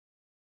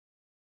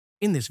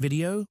In this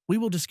video, we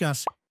will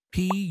discuss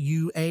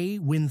PUA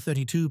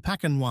Win32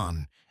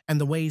 Packunwan and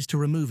the ways to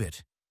remove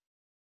it.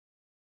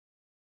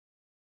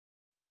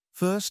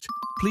 First,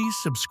 please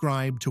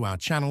subscribe to our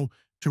channel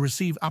to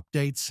receive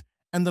updates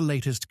and the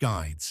latest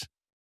guides.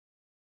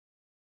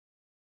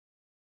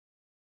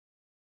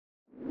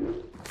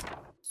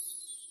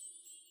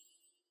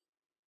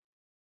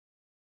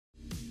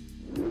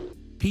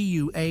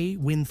 PUA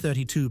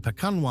Win32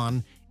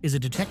 Packunwan is a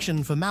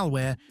detection for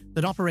malware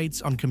that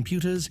operates on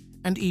computers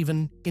and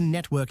even in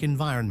network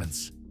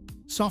environments.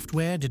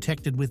 Software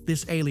detected with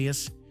this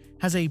alias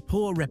has a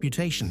poor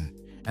reputation,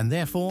 and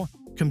therefore,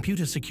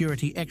 computer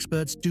security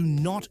experts do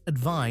not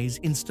advise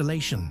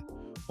installation,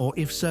 or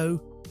if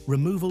so,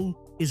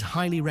 removal is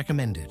highly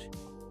recommended.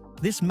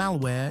 This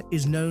malware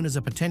is known as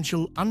a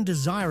potential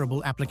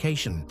undesirable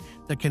application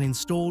that can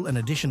install an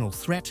additional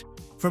threat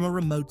from a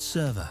remote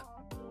server.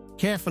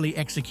 Carefully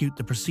execute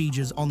the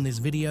procedures on this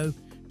video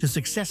to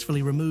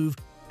successfully remove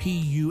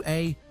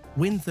PUA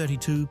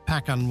Win32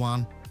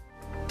 Packunwan.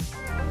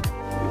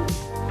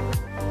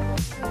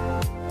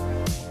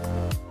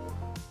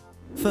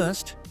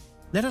 First,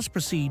 let us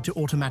proceed to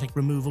automatic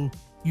removal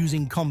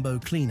using Combo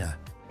Cleaner.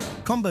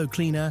 Combo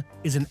Cleaner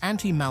is an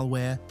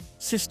anti-malware,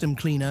 system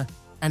cleaner,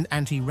 and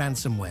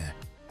anti-ransomware.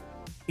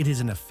 It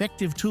is an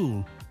effective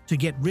tool to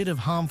get rid of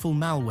harmful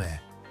malware,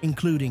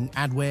 including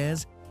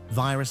adwares,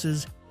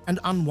 viruses, and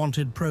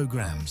unwanted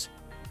programs.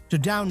 To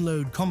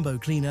download Combo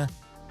Cleaner,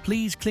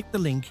 please click the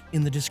link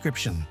in the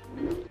description.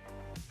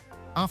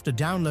 After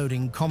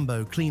downloading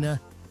Combo Cleaner,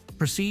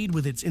 proceed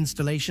with its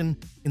installation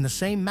in the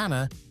same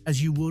manner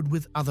as you would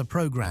with other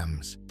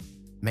programs.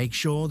 Make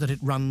sure that it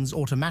runs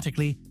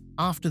automatically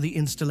after the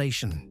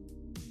installation.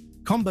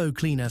 Combo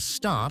Cleaner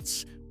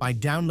starts by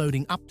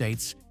downloading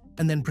updates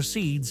and then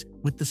proceeds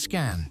with the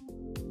scan.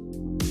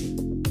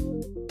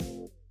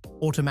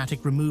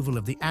 Automatic removal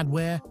of the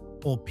adware,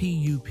 or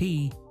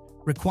PUP,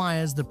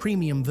 requires the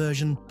premium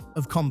version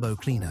of Combo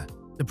Cleaner.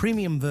 The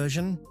premium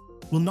version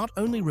will not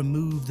only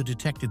remove the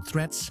detected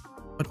threats,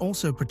 but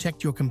also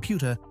protect your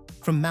computer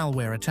from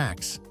malware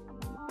attacks.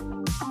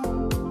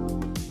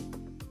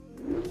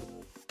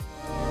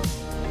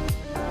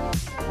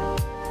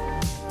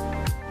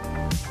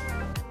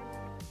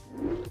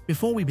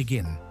 Before we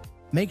begin,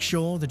 make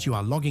sure that you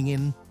are logging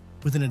in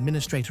with an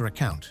administrator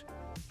account.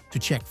 To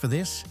check for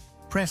this,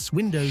 press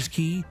Windows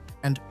key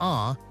and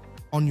R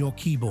on your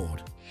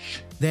keyboard.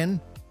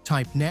 Then,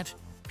 type net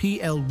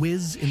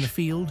plwiz in the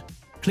field,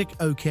 click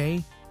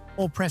OK,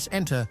 or press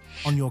Enter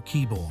on your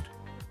keyboard.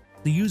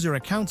 The User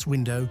Accounts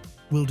window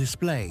will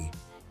display.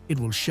 It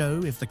will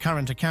show if the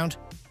current account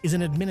is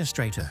an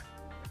administrator.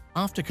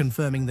 After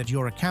confirming that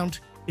your account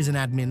is an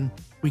admin,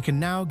 we can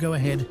now go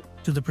ahead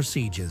to the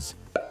procedures.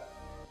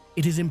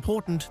 It is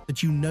important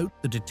that you note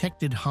the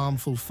detected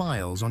harmful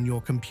files on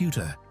your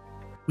computer.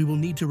 We will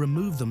need to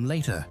remove them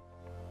later.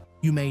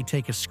 You may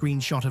take a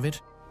screenshot of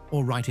it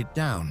or write it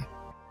down.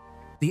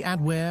 The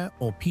adware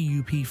or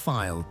PUP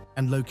file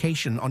and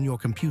location on your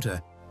computer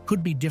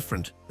could be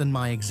different than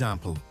my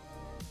example.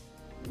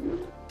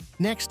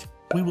 Next,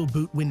 we will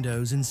boot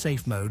Windows in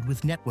safe mode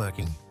with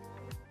networking.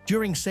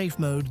 During safe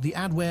mode, the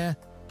adware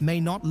may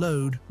not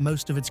load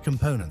most of its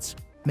components,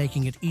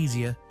 making it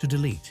easier to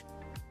delete.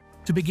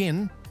 To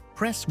begin,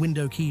 press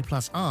Window key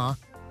plus R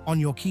on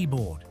your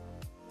keyboard.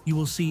 You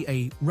will see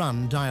a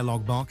Run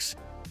dialog box.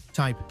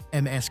 Type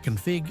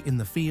msconfig in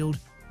the field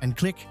and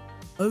click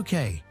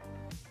OK.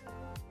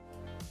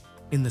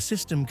 In the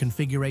System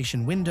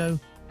Configuration window,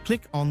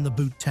 click on the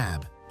Boot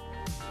tab.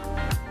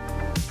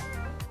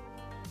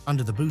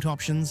 Under the Boot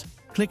options,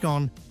 click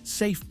on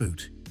Safe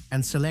Boot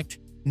and select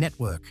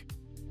Network.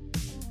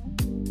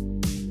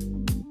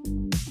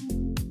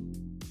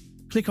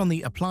 Click on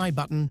the Apply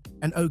button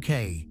and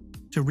OK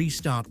to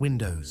restart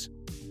Windows.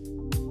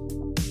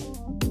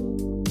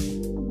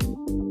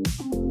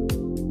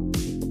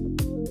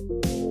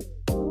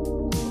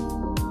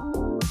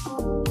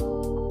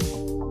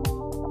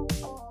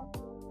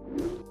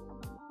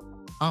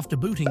 After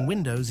booting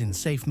Windows in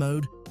safe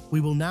mode,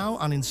 we will now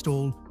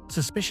uninstall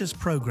suspicious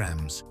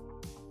programs.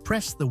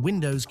 Press the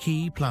Windows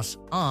key plus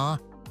R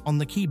on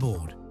the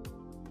keyboard.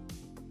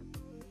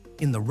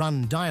 In the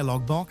Run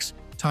dialog box,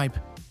 type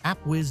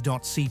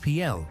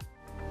appwiz.cpl.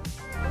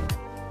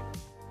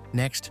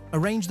 Next,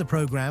 arrange the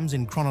programs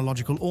in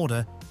chronological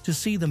order to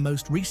see the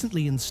most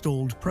recently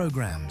installed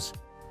programs.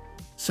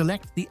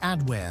 Select the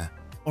adware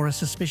or a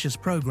suspicious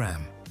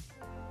program.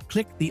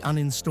 Click the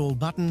Uninstall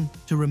button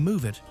to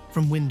remove it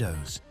from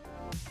Windows.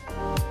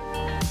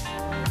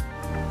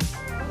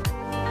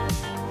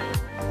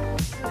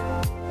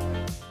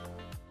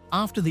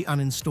 After the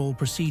uninstall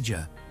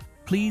procedure,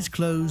 please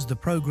close the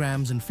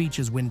Programs and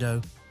Features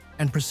window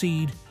and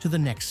proceed to the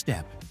next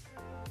step.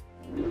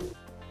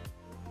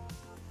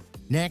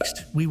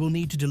 Next, we will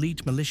need to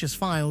delete malicious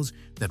files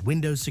that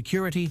Windows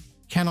Security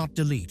cannot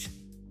delete.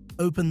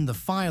 Open the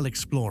File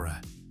Explorer.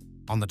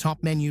 On the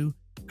top menu,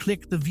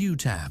 click the View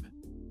tab.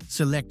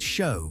 Select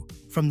Show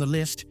from the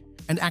list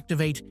and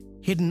activate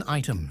Hidden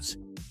Items.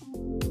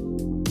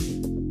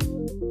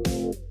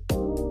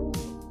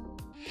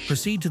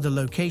 Proceed to the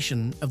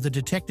location of the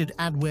detected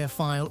adware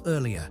file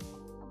earlier.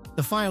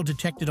 The file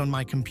detected on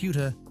my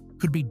computer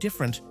could be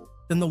different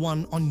than the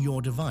one on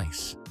your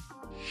device.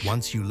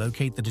 Once you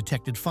locate the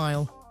detected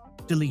file,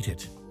 delete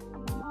it.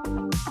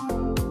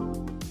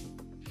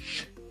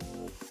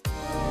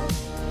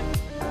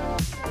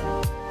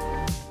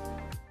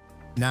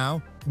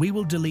 Now, we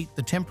will delete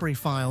the temporary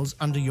files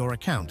under your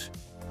account.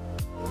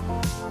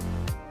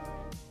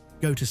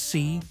 Go to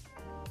C,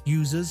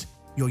 Users,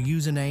 your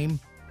username,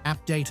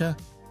 App Data,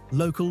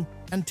 Local,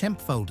 and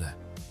Temp folder.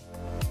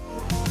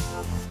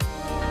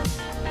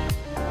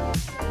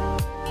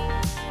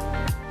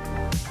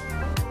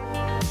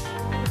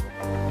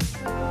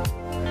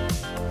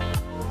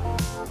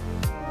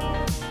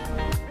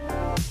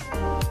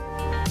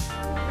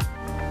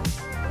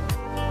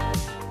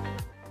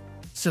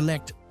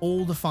 Select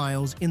all the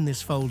files in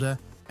this folder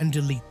and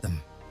delete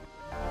them.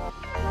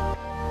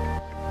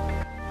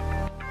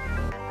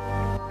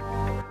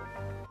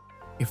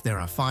 If there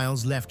are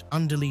files left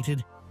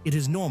undeleted, it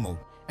is normal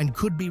and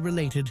could be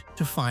related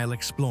to File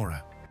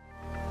Explorer.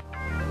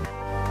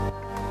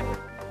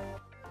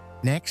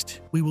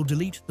 Next, we will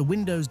delete the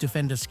Windows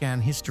Defender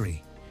scan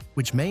history,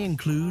 which may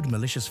include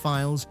malicious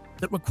files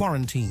that were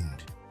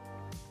quarantined.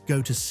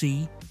 Go to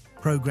C,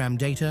 Program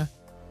Data,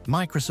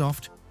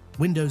 Microsoft,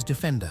 Windows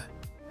Defender.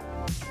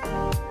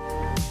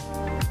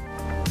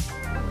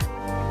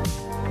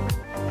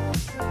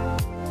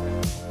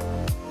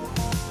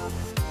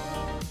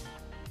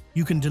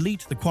 You can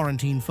delete the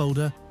quarantine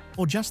folder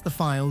or just the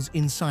files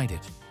inside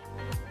it.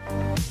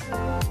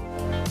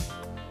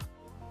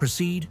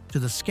 Proceed to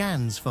the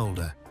Scans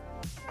folder,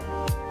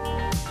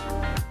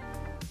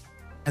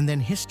 and then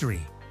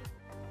History,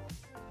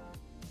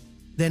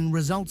 then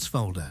Results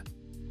folder.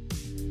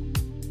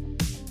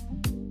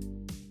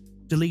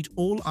 Delete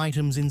all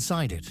items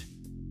inside it.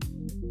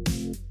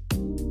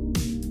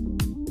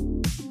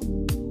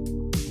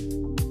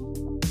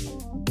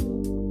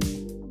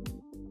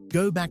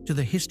 Go back to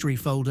the History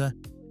folder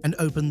and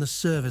open the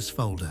Service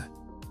folder.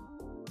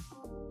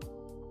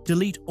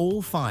 Delete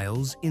all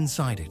files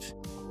inside it.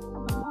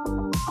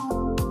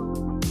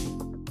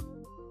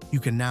 You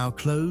can now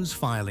close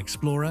File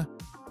Explorer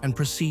and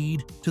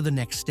proceed to the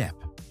next step.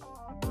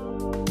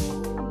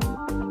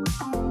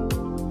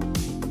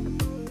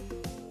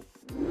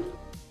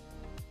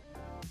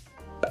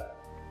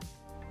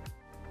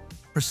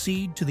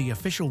 Proceed to the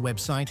official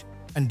website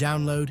and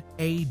download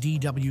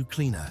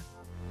AdwCleaner.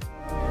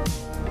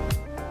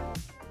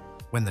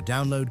 When the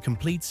download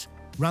completes,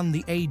 run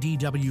the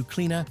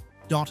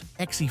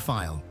AdwCleaner.exe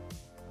file.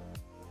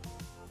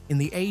 In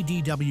the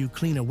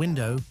AdwCleaner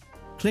window,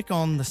 click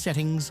on the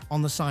Settings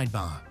on the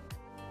sidebar.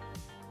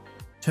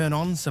 Turn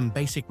on some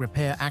basic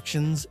repair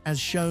actions as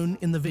shown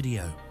in the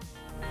video.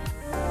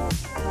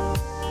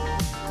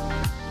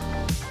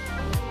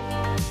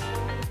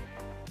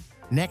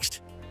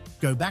 Next,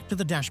 go back to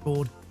the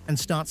dashboard and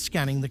start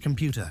scanning the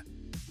computer.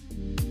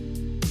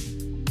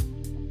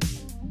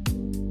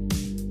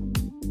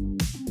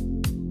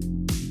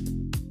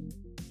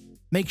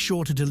 Make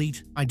sure to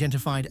delete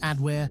Identified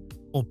Adware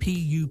or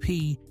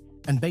PUP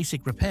and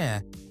basic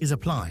repair is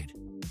applied.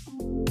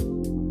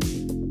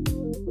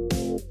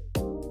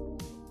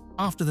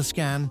 After the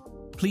scan,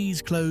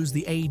 please close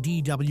the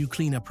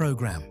AdwCleaner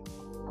program.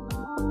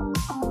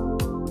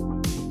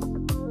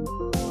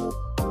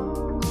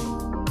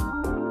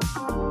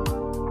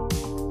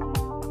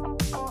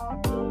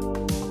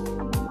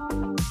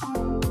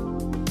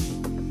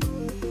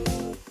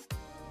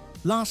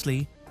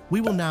 Lastly,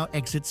 we will now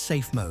exit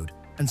Safe Mode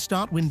and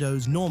start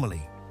Windows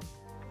normally.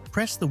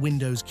 Press the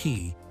Windows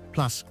key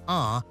plus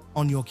R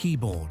on your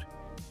keyboard.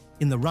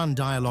 In the Run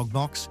dialog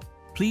box,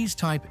 please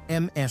type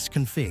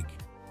msconfig.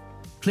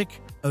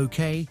 Click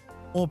OK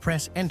or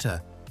press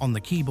Enter on the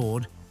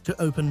keyboard to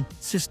open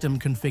System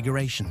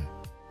Configuration.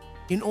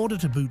 In order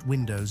to boot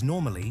Windows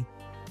normally,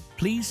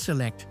 please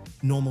select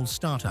Normal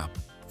Startup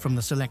from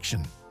the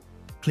selection.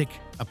 Click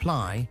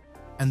Apply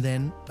and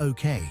then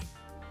OK.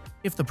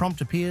 If the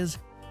prompt appears,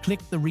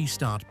 click the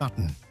Restart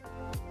button.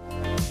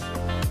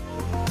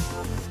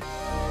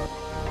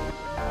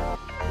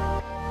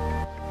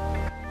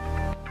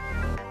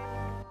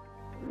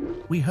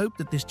 We hope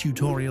that this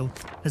tutorial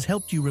has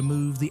helped you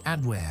remove the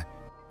adware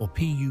or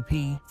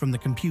PUP from the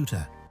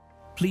computer.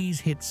 Please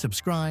hit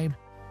subscribe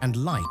and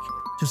like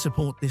to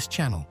support this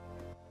channel.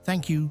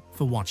 Thank you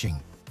for watching.